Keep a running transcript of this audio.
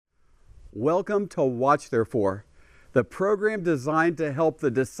Welcome to Watch Therefore, the program designed to help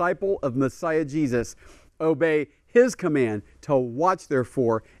the disciple of Messiah Jesus obey His command to watch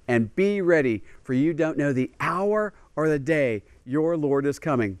therefore and be ready, for you don't know the hour or the day your Lord is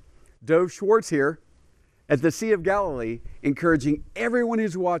coming. Dove Schwartz here at the Sea of Galilee, encouraging everyone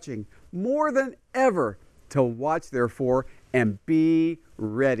who's watching more than ever to watch therefore and be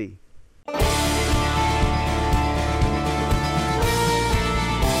ready.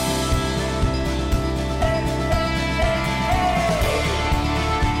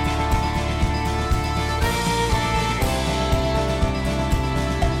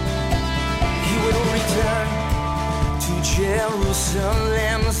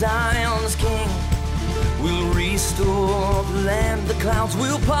 Jerusalem, Zion's King will restore the land. The clouds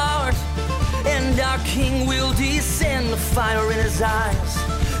will part, and our King will descend. The fire in His eyes,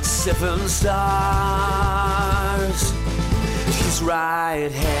 7 stars, His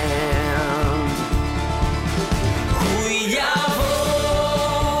right hand.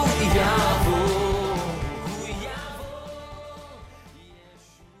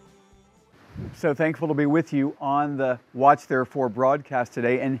 So thankful to be with you on the Watch Therefore broadcast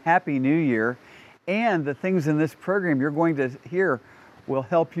today, and Happy New Year. And the things in this program you're going to hear will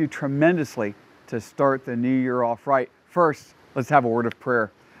help you tremendously to start the new year off right. First, let's have a word of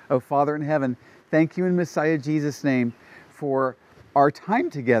prayer. Oh, Father in heaven, thank you in Messiah Jesus' name for our time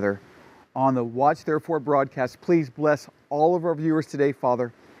together on the Watch Therefore broadcast. Please bless all of our viewers today,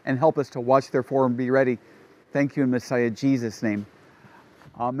 Father, and help us to watch therefore and be ready. Thank you in Messiah Jesus' name.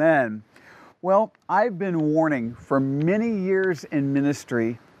 Amen. Well, I've been warning for many years in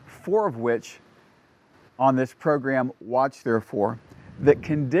ministry, 4 of which on this program, Watch Therefore, that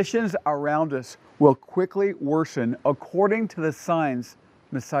conditions around us will quickly worsen according to the signs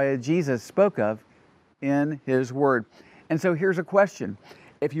Messiah Jesus spoke of in His Word. And so here's a question.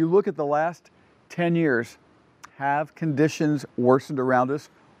 If you look at the last 10 years, have conditions worsened around us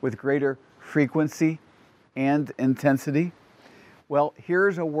with greater frequency and intensity? Well,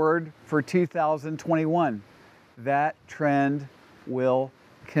 here's a word for 2021. That trend will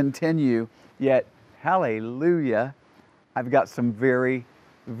continue. Yet, hallelujah, I've got some very,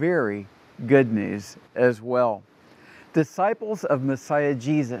 very good news as well. Disciples of Messiah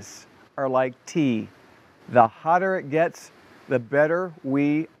Jesus are like tea. The hotter it gets, the better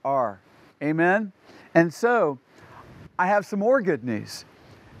we are. Amen? And so, I have some more good news.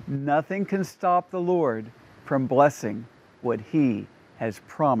 Nothing can stop the Lord from blessing what He has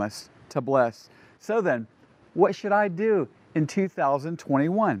promised to bless. So then, what should I do in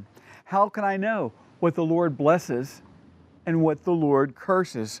 2021? How can I know what the Lord blesses and what the Lord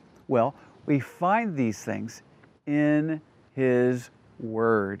curses? Well, we find these things in His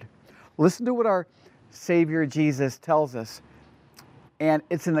Word. Listen to what our Savior Jesus tells us, and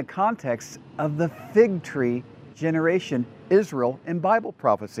it's in the context of the fig tree generation, Israel, in Bible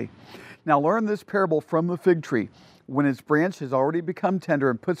prophecy. Now learn this parable from the fig tree. When its branch has already become tender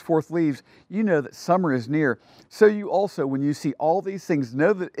and puts forth leaves, you know that summer is near. So you also, when you see all these things,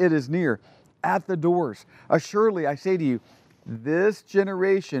 know that it is near, at the doors. Assuredly, I say to you, this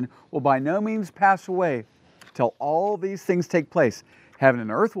generation will by no means pass away till all these things take place. Heaven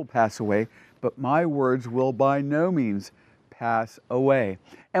and earth will pass away, but my words will by no means pass away.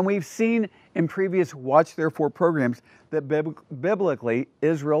 And we've seen in previous Watch Therefore programs that biblically,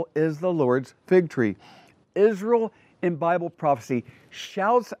 Israel is the Lord's fig tree. Israel in Bible prophecy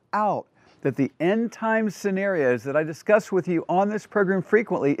shouts out that the end time scenarios that I discuss with you on this program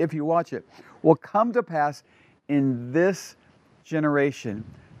frequently, if you watch it, will come to pass in this generation,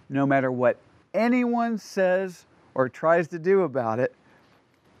 no matter what anyone says or tries to do about it.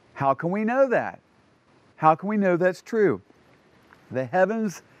 How can we know that? How can we know that's true? The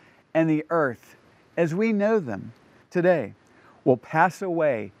heavens and the earth, as we know them today, will pass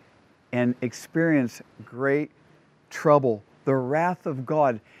away and experience great trouble, the wrath of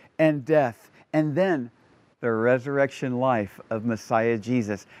God and death, and then the resurrection life of Messiah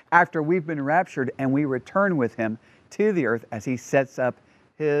Jesus, after we've been raptured and we return with Him to the earth as He sets up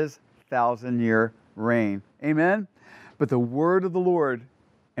His 1,000-year reign. Amen? But the word of the Lord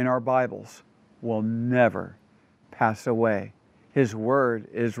in our Bibles will never pass away. His word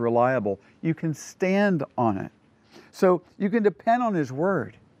is reliable. You can stand on it. So you can depend on His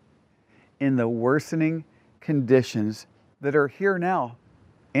word in the worsening conditions that are here now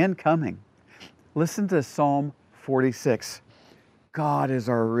and coming. Listen to Psalm 46. God is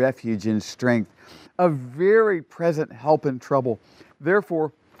our refuge and strength, a very present help in trouble.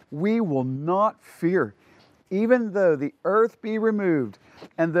 Therefore, we will not fear, even though the earth be removed,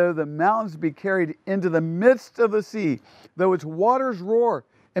 and though the mountains be carried into the midst of the sea, though its waters roar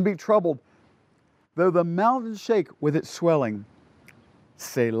and be troubled, though the mountains shake with its swelling.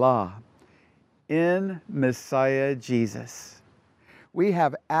 Selah. In Messiah Jesus, we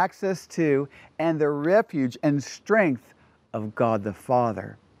have access to and the refuge and strength of God the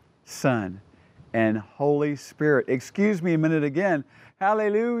Father, Son, and Holy Spirit. Excuse me a minute again.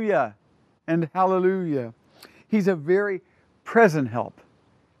 Hallelujah and hallelujah. He's a very present help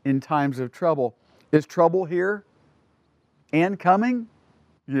in times of trouble. Is trouble here and coming?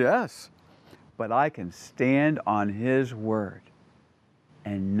 Yes. But I can stand on His word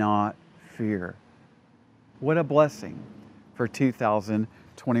and not fear. What a blessing for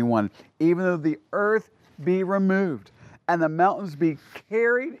 2021. Even though the earth be removed and the mountains be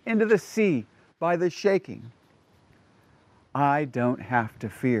carried into the sea by the shaking, I don't have to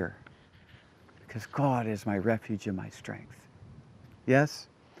fear because God is my refuge and my strength. Yes?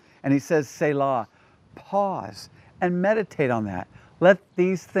 And He says, Selah, pause and meditate on that. Let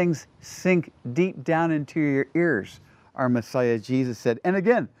these things sink deep down into your ears, our Messiah Jesus said. And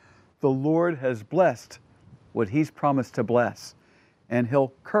again, the Lord has blessed what He's promised to bless, and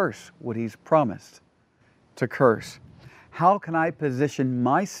He'll curse what He's promised to curse. How can I position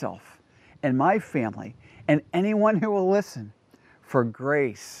myself and my family and anyone who will listen for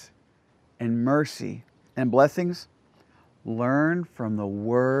grace and mercy and blessings? Learn from the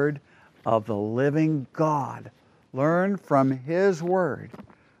Word of the living God. Learn from His Word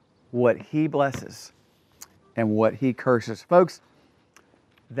what He blesses and what He curses. Folks,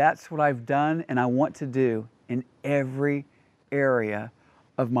 that's what I've done and I want to do in every area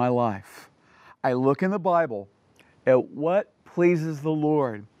of my life. I look in the Bible at what pleases the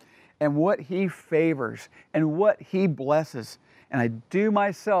Lord and what He favors and what He blesses. And I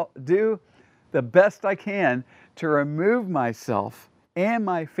do the best I can to remove myself and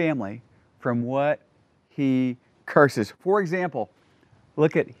my family from what He curses. For example,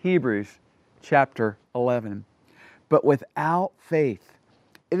 look at Hebrews chapter 11. But without faith,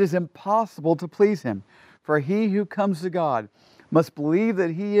 it is impossible to please Him. For he who comes to God must believe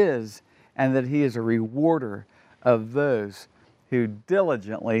that He is, and that He is a rewarder of those who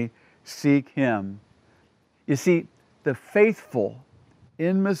diligently seek Him. You see, the faithful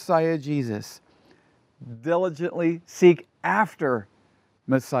in Messiah Jesus diligently seek after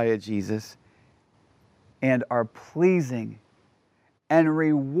Messiah Jesus and are pleasing and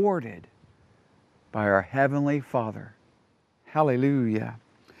rewarded by our Heavenly Father. Hallelujah.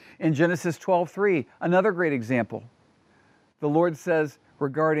 In Genesis 12:3, another great example, the Lord says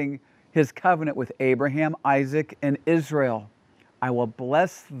regarding His covenant with Abraham, Isaac, and Israel, I will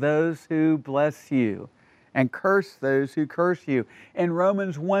bless those who bless you and curse those who curse you. In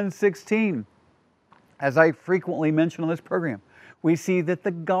Romans 1:16, as I frequently mention on this program, we see that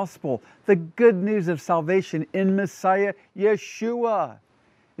the gospel, the good news of salvation in Messiah Yeshua,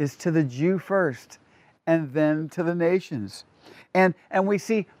 is to the Jew first and then to the nations. And we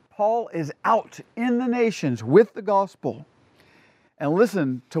see Paul is out in the nations with the gospel. And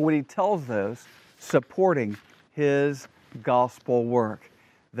listen to what he tells those supporting his gospel work,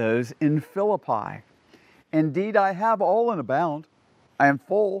 those in Philippi. Indeed, I have all and abound. I am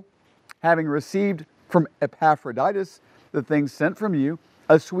full, having received from Epaphroditus the things sent from you,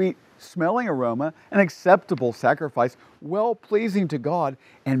 a sweet smelling aroma, an acceptable sacrifice, well-pleasing to God,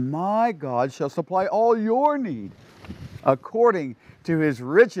 and my God shall supply all your need according to His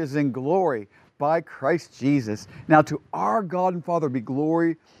riches in glory by Christ Jesus. Now to our God and Father be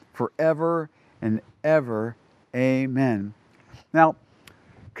glory forever and ever. Amen. Now,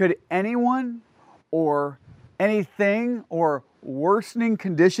 could anyone or anything or worsening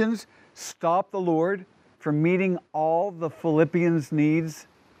conditions stop the Lord from meeting all the Philippians' needs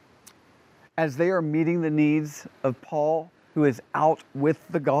as they are meeting the needs of Paul, who is out with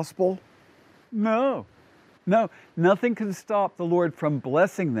the gospel? No. Nothing can stop the Lord from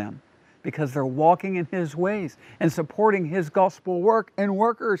blessing them because they're walking in His ways and supporting His gospel work and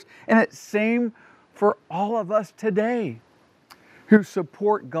workers. And it's same for all of us today who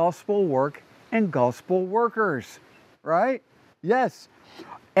support gospel work and gospel workers, right? Yes.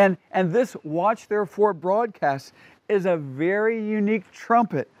 And this Watch Therefore broadcast is a very unique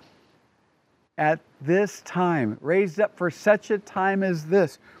trumpet at this time, raised up for such a time as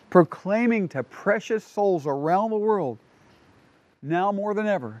this, proclaiming to precious souls around the world, now more than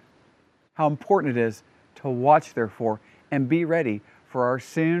ever, how important it is to watch therefore and be ready for our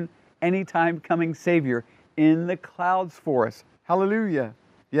soon, anytime coming Savior in the clouds for us. Hallelujah.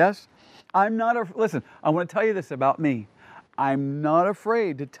 Yes? Listen, I want to tell you this about me. I'm not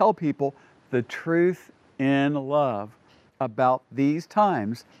afraid to tell people the truth in love about these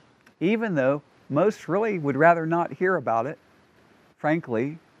times, even though most really would rather not hear about it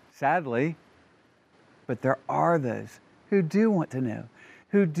frankly, sadly, but there are those who do want to know,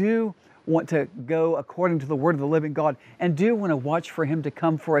 who do want to go according to the word of the living God, and do want to watch for him to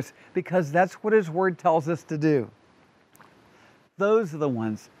come for us, because that's what his word tells us to do. Those are the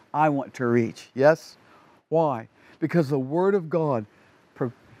ones I want to reach. Yes? Why? Because the word of God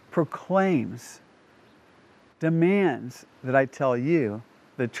proclaims, demands that I tell you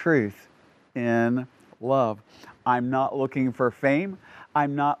the truth in love. I'm not looking for fame.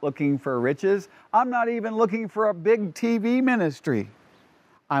 I'm not looking for riches. I'm not even looking for a big TV ministry.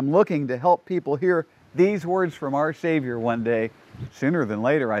 I'm looking to help people hear these words from our Savior one day, sooner than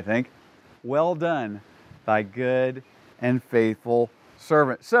later, I think. Well done, thy good and faithful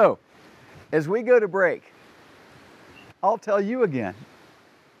servant. So, as we go to break, I'll tell you again.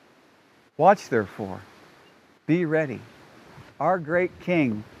 Watch therefore, be ready. Our great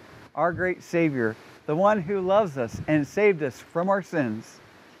King, our great Savior, the one who loves us and saved us from our sins,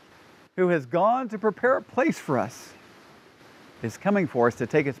 who has gone to prepare a place for us, is coming for us to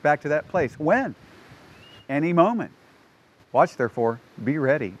take us back to that place. When? Any moment. Watch therefore, be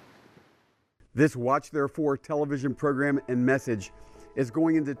ready. This Watch Therefore television program and message is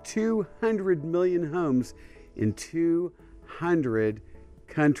going into 200 million homes in 200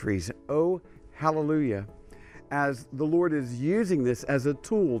 countries. Oh, hallelujah. As the Lord is using this as a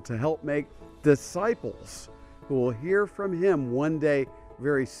tool to help make disciples who will hear from him one day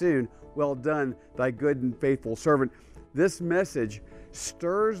very soon. Well done, thy good and faithful servant. This message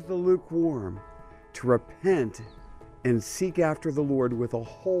stirs the lukewarm to repent and seek after the Lord with a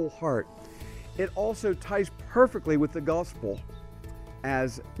whole heart. It also ties perfectly with the gospel,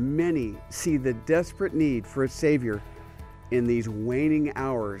 as many see the desperate need for a Savior in these waning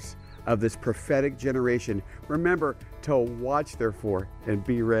hours of this prophetic generation. Remember to watch therefore and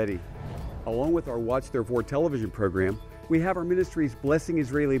be ready. Along with our Watch Therefore television program, we have our ministries blessing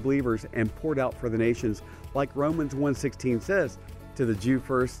Israeli believers and poured out for the nations, like Romans 1:16 says, to the Jew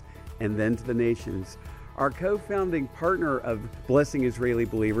first and then to the nations. Our co-founding partner of Blessing Israeli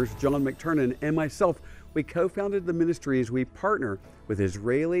Believers, John McTernan, and myself, we co-founded the ministry as we partner with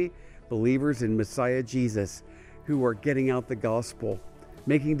Israeli believers in Messiah Jesus who are getting out the gospel,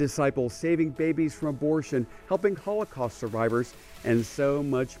 making disciples, saving babies from abortion, helping Holocaust survivors, and so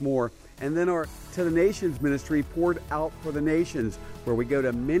much more. And then our To the Nations ministry, Poured Out for the Nations, where we go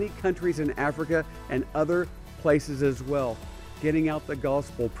to many countries in Africa and other places as well, getting out the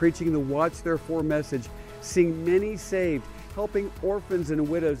gospel, preaching the Watch Therefore message, seeing many saved, helping orphans and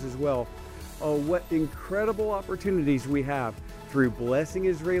widows as well. Oh, what incredible opportunities we have through Blessing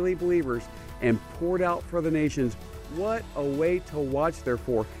Israeli Believers and Poured Out for the Nations. What a way to watch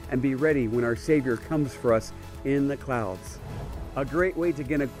therefore and be ready when our Savior comes for us in the clouds. A great way to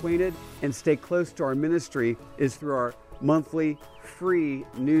get acquainted and stay close to our ministry is through our monthly free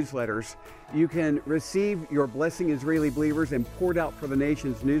newsletters. You can receive your Blessing Israeli Believers and Poured Out for the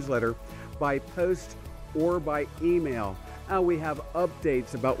Nations newsletter by post or by email. We have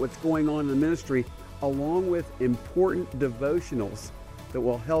updates about what's going on in the ministry, along with important devotionals that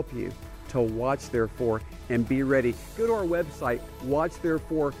will help you to watch therefore and be ready. Go to our website,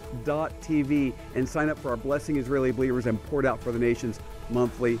 watchtherefore.tv, and sign up for our Blessing Israeli Believers and Poured Out for the Nations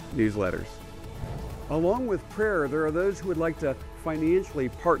monthly newsletters. Along with prayer, there are those who would like to financially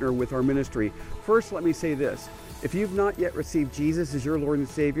partner with our ministry. First, let me say this. If you've not yet received Jesus as your Lord and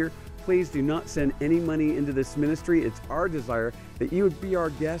Savior, please do not send any money into this ministry. It's our desire that you would be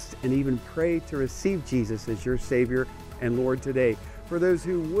our guest and even pray to receive Jesus as your Savior and Lord today. For those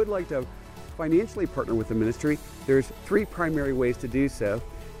who would like to financially partner with the ministry, there's three primary ways to do so.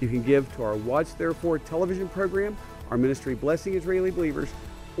 You can give to our Watch Therefore television program, our ministry Blessing Israeli Believers,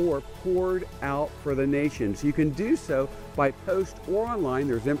 or Poured Out for the Nations. You can do so by post or online.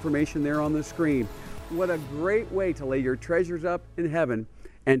 There's information there on the screen. What a great way to lay your treasures up in heaven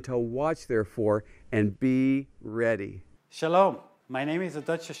and to watch therefore and be ready. Shalom. My name is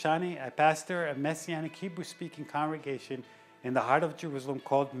Adot Shoshani. I pastor a Messianic Hebrew-speaking congregation in the heart of Jerusalem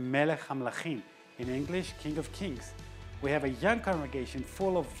called Melech HaMelachim, in English, King of Kings. We have a young congregation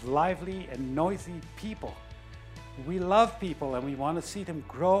full of lively and noisy people. We love people and we want to see them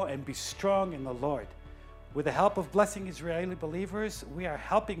grow and be strong in the Lord. With the help of Blessing Israeli Believers, we are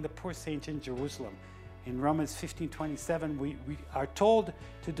helping the poor saints in Jerusalem. In Romans 15:27, we are told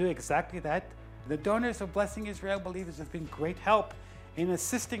to do exactly that. The donors of Blessing Israeli Believers have been great help in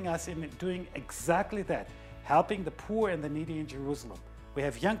assisting us in doing exactly that, helping the poor and the needy in Jerusalem. We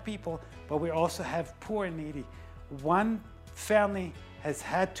have young people, but we also have poor and needy. One family has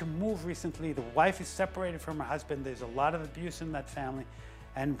had to move recently. The wife is separated from her husband. There's a lot of abuse in that family.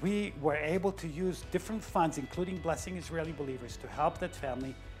 And we were able to use different funds, including Blessing Israeli Believers, to help that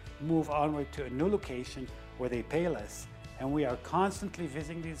family move onward to a new location where they pay less. And we are constantly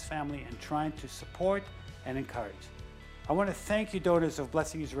visiting this family and trying to support and encourage. I want to thank you, donors of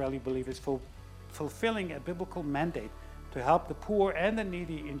Blessing Israeli Believers, for fulfilling a biblical mandate to help the poor and the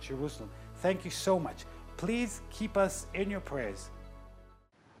needy in Jerusalem. Thank you so much. Please keep us in your prayers.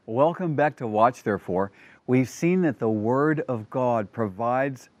 Welcome back to Watch Therefore. We've seen that the Word of God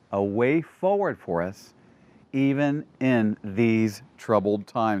provides a way forward for us even in these troubled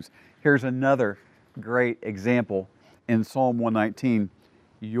times. Here's another great example in Psalm 119.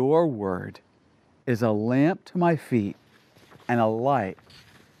 Your Word is a lamp to my feet and a light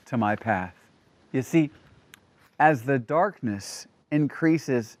to my path. You see, as the darkness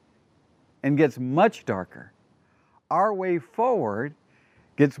increases and gets much darker, our way forward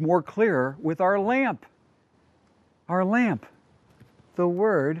gets more clear with our lamp. Our lamp, the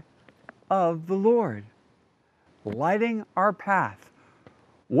Word of the Lord, lighting our path.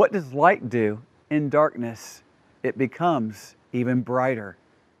 What does light do in darkness? It becomes even brighter,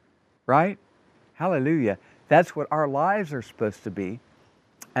 right? Hallelujah. That's what our lives are supposed to be.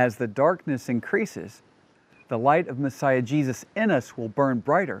 As the darkness increases, the light of Messiah Jesus in us will burn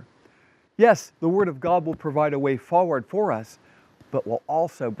brighter. Yes, the Word of God will provide a way forward for us, but will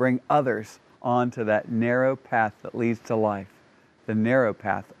also bring others onto that narrow path that leads to life, the narrow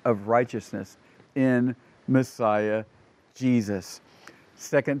path of righteousness in Messiah Jesus.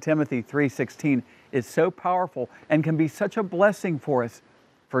 2 Timothy 3:16 is so powerful and can be such a blessing for us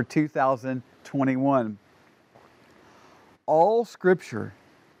for 2021. All Scripture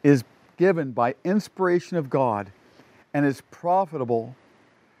is given by inspiration of God and is profitable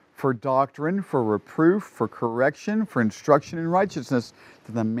for doctrine, for reproof, for correction, for instruction in righteousness,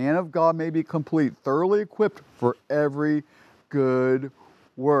 that the man of God may be complete, thoroughly equipped for every good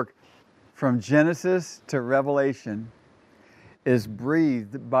work. From Genesis to Revelation is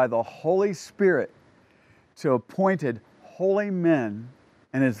breathed by the Holy Spirit to appointed holy men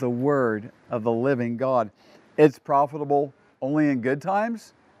and is the Word of the living God. It's profitable only in good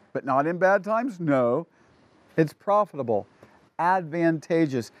times, but not in bad times? No. It's profitable,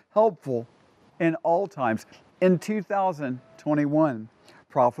 advantageous, helpful in all times. In 2021,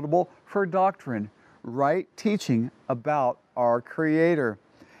 profitable for doctrine, right teaching about our Creator.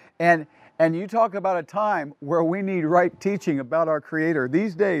 And you talk about a time where we need right teaching about our Creator.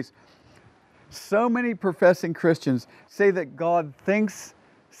 These days, so many professing Christians say that God thinks,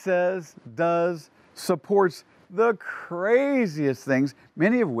 says, does, supports the craziest things,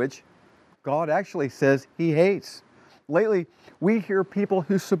 many of which God actually says He hates. Lately, we hear people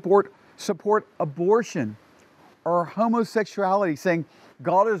who support abortion or homosexuality saying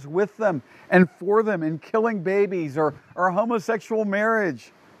God is with them and for them in killing babies or homosexual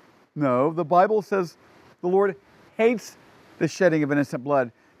marriage. No, the Bible says the Lord hates the shedding of innocent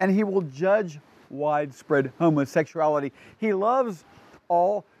blood and He will judge widespread homosexuality. He loves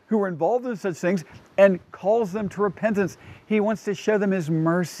all who are involved in such things and calls them to repentance. He wants to show them His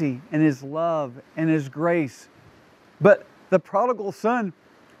mercy and His love and His grace. But the prodigal son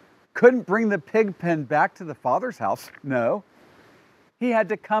couldn't bring the pig pen back to the father's house. No. He had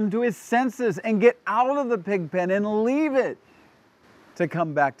to come to his senses and get out of the pig pen and leave it to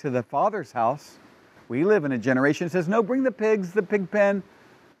come back to the father's house. We live in a generation that says, no, bring the pigs, the pig pen,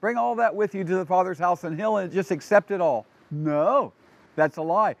 bring all that with you to the father's house and He'll just accept it all. No, that's a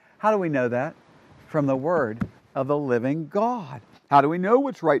lie. How do we know that? From the Word of the living God. How do we know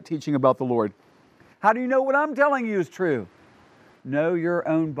what's right teaching about the Lord? How do you know what I'm telling you is true? Know your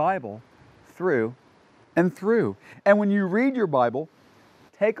own Bible through and through. And when you read your Bible,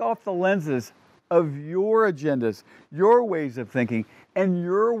 take off the lenses of your agendas, your ways of thinking, and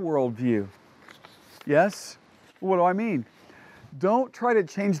your worldview. Yes? What do I mean? Don't try to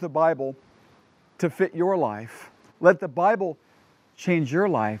change the Bible to fit your life. Let the Bible change your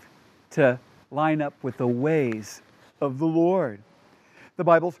life to line up with the ways of the Lord. The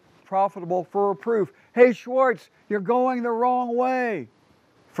Bible's profitable for reproof. Hey, Schwartz, you're going the wrong way.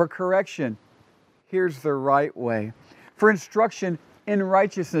 For correction, here's the right way. For instruction in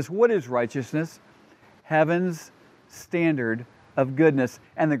righteousness. What is righteousness? Heaven's standard of goodness.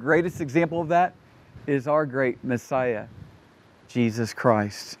 And the greatest example of that is our great Messiah, Jesus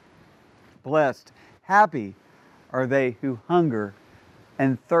Christ. Blessed, happy are they who hunger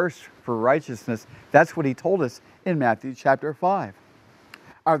and thirst for righteousness. That's what He told us in Matthew chapter 5.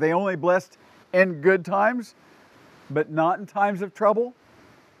 Are they only blessed in good times, but not in times of trouble?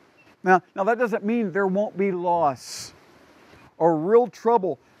 Now that doesn't mean there won't be loss or real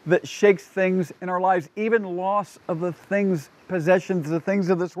trouble that shakes things in our lives, even loss of the things, possessions, the things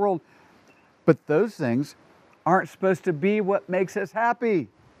of this world. But those things aren't supposed to be what makes us happy.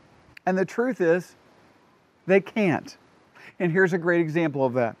 And the truth is, they can't. And here's a great example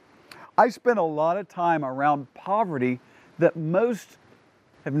of that. I spent a lot of time around poverty that most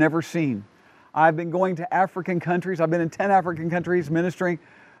have never seen. I've been going to African countries. I've been in 10 African countries ministering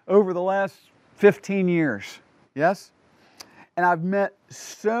over the last 15 years. Yes? And I've met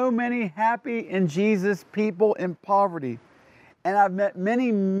so many happy in Jesus people in poverty. And I've met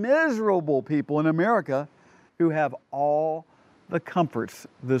many miserable people in America who have all the comforts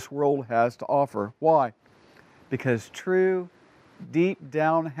this world has to offer. Why? Because true, deep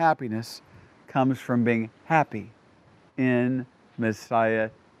down happiness comes from being happy in Messiah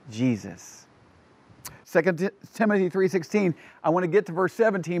Jesus. 2 Timothy 3:16, I want to get to verse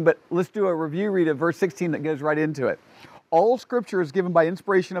 17, but let's do a review read of verse 16 that goes right into it. All Scripture is given by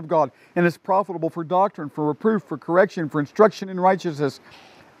inspiration of God and is profitable for doctrine, for reproof, for correction, for instruction in righteousness,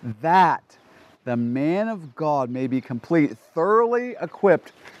 that the man of God may be complete, thoroughly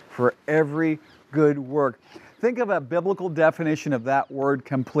equipped for every good work. Think of a biblical definition of that word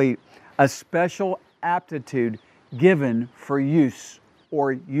complete, a special aptitude given for use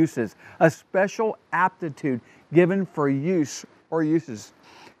or uses. A special aptitude given for use or uses.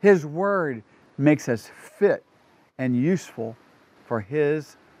 His word makes us fit and useful for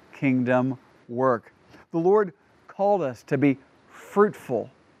His kingdom work. The Lord called us to be fruitful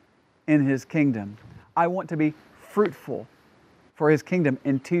in His kingdom. I want to be fruitful for His kingdom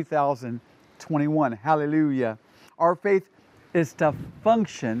in 2021. Hallelujah. Our faith is to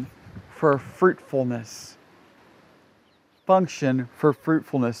function for fruitfulness. Function for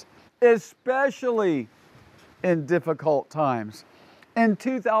fruitfulness, especially in difficult times. In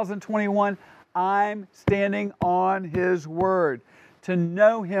 2021, I'm standing on His Word to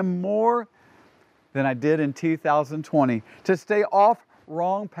know Him more than I did in 2020, to stay off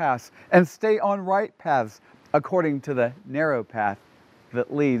wrong paths and stay on right paths according to the narrow path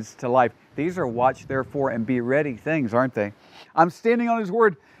that leads to life. These are watch therefore and be ready things, aren't they? I'm standing on His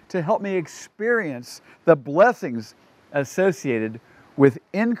Word to help me experience the blessings associated with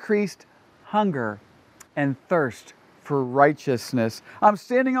increased hunger and thirst for righteousness. I'm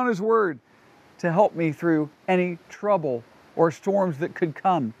standing on His Word to help me through any trouble or storms that could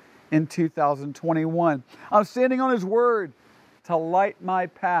come in 2021. I'm standing on His Word to light my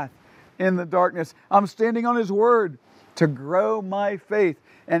path in the darkness. I'm standing on His Word to grow my faith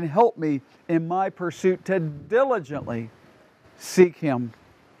and help me in my pursuit to diligently seek Him.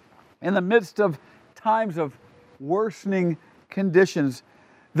 In the midst of times of worsening conditions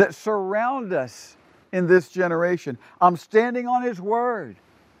that surround us in this generation, I'm standing on His Word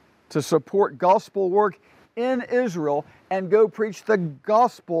to support gospel work in Israel and go preach the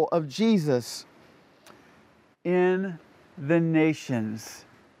gospel of Jesus in the nations.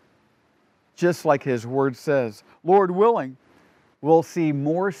 Just like His Word says, Lord willing, we'll see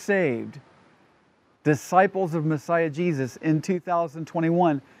more saved disciples of Messiah Jesus in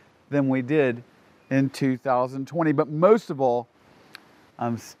 2021 than we did in 2020. But most of all,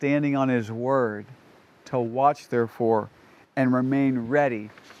 I'm standing on His Word to watch therefore and remain ready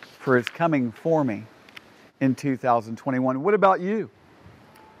for His coming for me in 2021. What about you?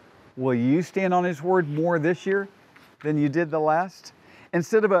 Will you stand on His Word more this year than you did the last?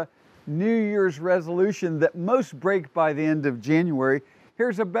 Instead of a New Year's resolution that most break by the end of January,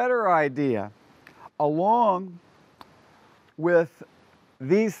 here's a better idea. Along with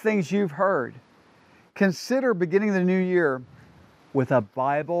these things you've heard, consider beginning the new year with a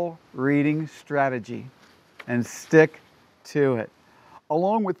Bible reading strategy and stick to it.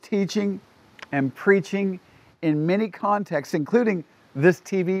 Along with teaching and preaching in many contexts, including this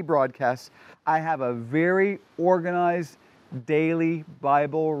TV broadcast, I have a very organized daily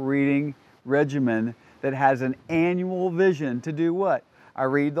Bible reading regimen that has an annual vision to do what? I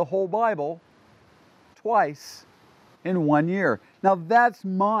read the whole Bible twice in 1 year. Now that's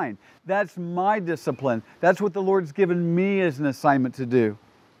mine. That's my discipline. That's what the Lord's given me as an assignment to do.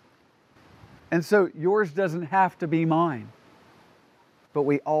 And so yours doesn't have to be mine. But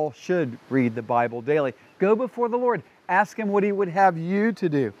we all should read the Bible daily. Go before the Lord. Ask Him what He would have you to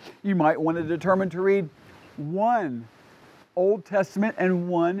do. You might want to determine to read one Old Testament and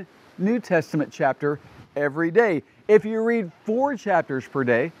one New Testament chapter every day. If you read 4 chapters per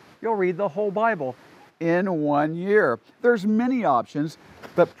day, you'll read the whole Bible in 1 year. There's many options,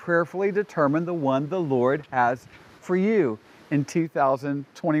 but prayerfully determine the one the Lord has for you in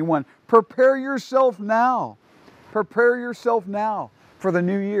 2021. Prepare yourself now. Prepare yourself now for the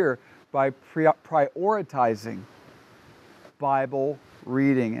new year by prioritizing Bible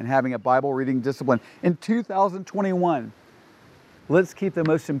reading and having a Bible reading discipline. In 2021, let's keep the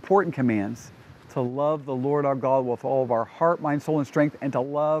most important commands: to love the Lord our God with all of our heart, mind, soul, and strength, and to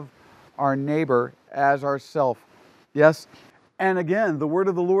love our neighbor as ourselves. Yes? And again, the word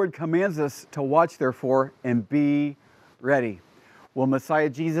of the Lord commands us to watch, therefore, and be ready. Will Messiah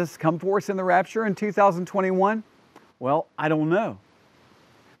Jesus come for us in the rapture in 2021? Well, I don't know.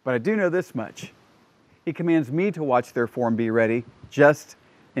 But I do know this much. He commands me to watch, therefore, and be ready, just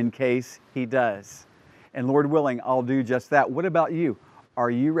in case He does. And Lord willing, I'll do just that. What about you? Are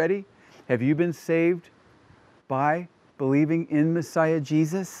you ready? Have you been saved by believing in Messiah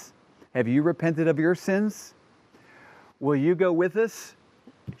Jesus? Have you repented of your sins? Will you go with us,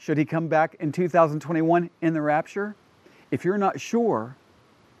 should He come back in 2021 in the rapture? If you're not sure,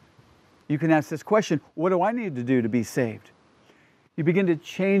 you can ask this question: what do I need to do to be saved? You begin to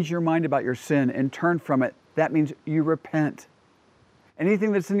change your mind about your sin and turn from it. That means you repent.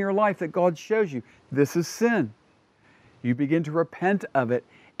 Anything that's in your life that God shows you, this is sin. You begin to repent of it,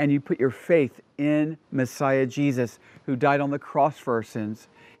 and you put your faith in Messiah Jesus, who died on the cross for our sins.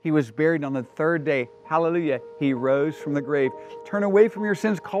 He was buried on the third day. Hallelujah. He rose from the grave. Turn away from your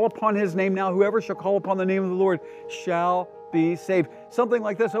sins. Call upon His name now. Whoever shall call upon the name of the Lord shall be saved. Something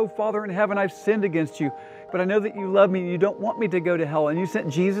like this: oh, Father in heaven, I've sinned against You, but I know that You love me and You don't want me to go to hell. And You sent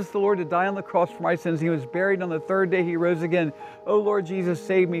Jesus the Lord to die on the cross for my sins. He was buried. On the third day He rose again. Oh, Lord Jesus,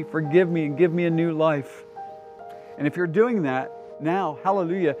 save me, forgive me, and give me a new life. And if you're doing that now,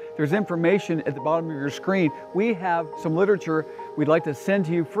 hallelujah, there's information at the bottom of your screen. We have some literature we'd like to send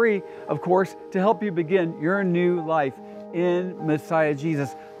to you free, of course, to help you begin your new life in Messiah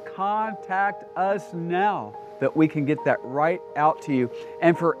Jesus. Contact us now that we can get that right out to you.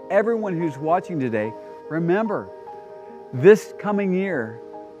 And for everyone who's watching today, remember, this coming year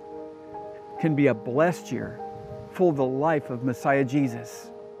can be a blessed year, full of the life of Messiah Jesus.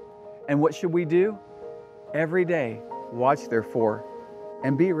 And what should we do? Every day, watch therefore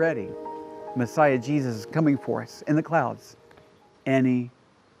and be ready. Messiah Jesus is coming for us in the clouds any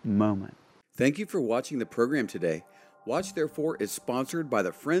moment. Thank you for watching the program today. Watch Therefore is sponsored by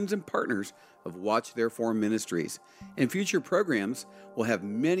the friends and partners of Watch Therefore Ministries. In future programs, we'll have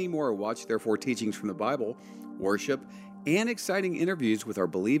many more Watch Therefore teachings from the Bible, worship, and exciting interviews with our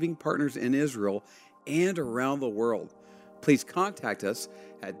believing partners in Israel and around the world. Please contact us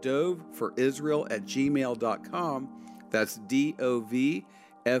at doveforisrael@gmail.com. That's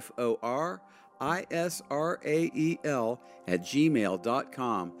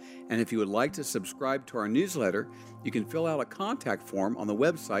DOVFORISRAEL@gmail.com. And if you would like to subscribe to our newsletter, you can fill out a contact form on the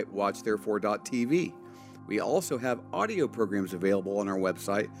website watchtherefore.tv. We also have audio programs available on our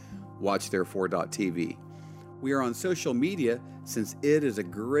website, watchtherefore.tv. We are on social media since it is a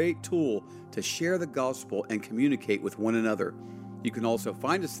great tool to share the gospel and communicate with one another. You can also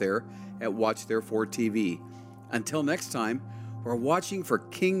find us there at Watch Therefore TV. Until next time, we're watching for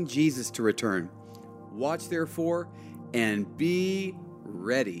King Jesus to return. Watch therefore and be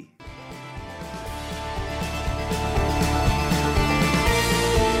ready.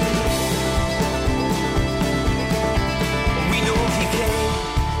 We know He came,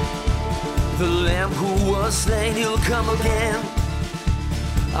 the Lamb who was slain, He'll come again,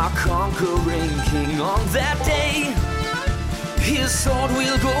 our conquering King on that day. His sword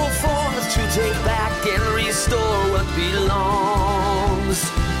will go forth to take back and restore what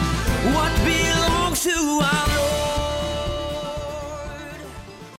belongs to us.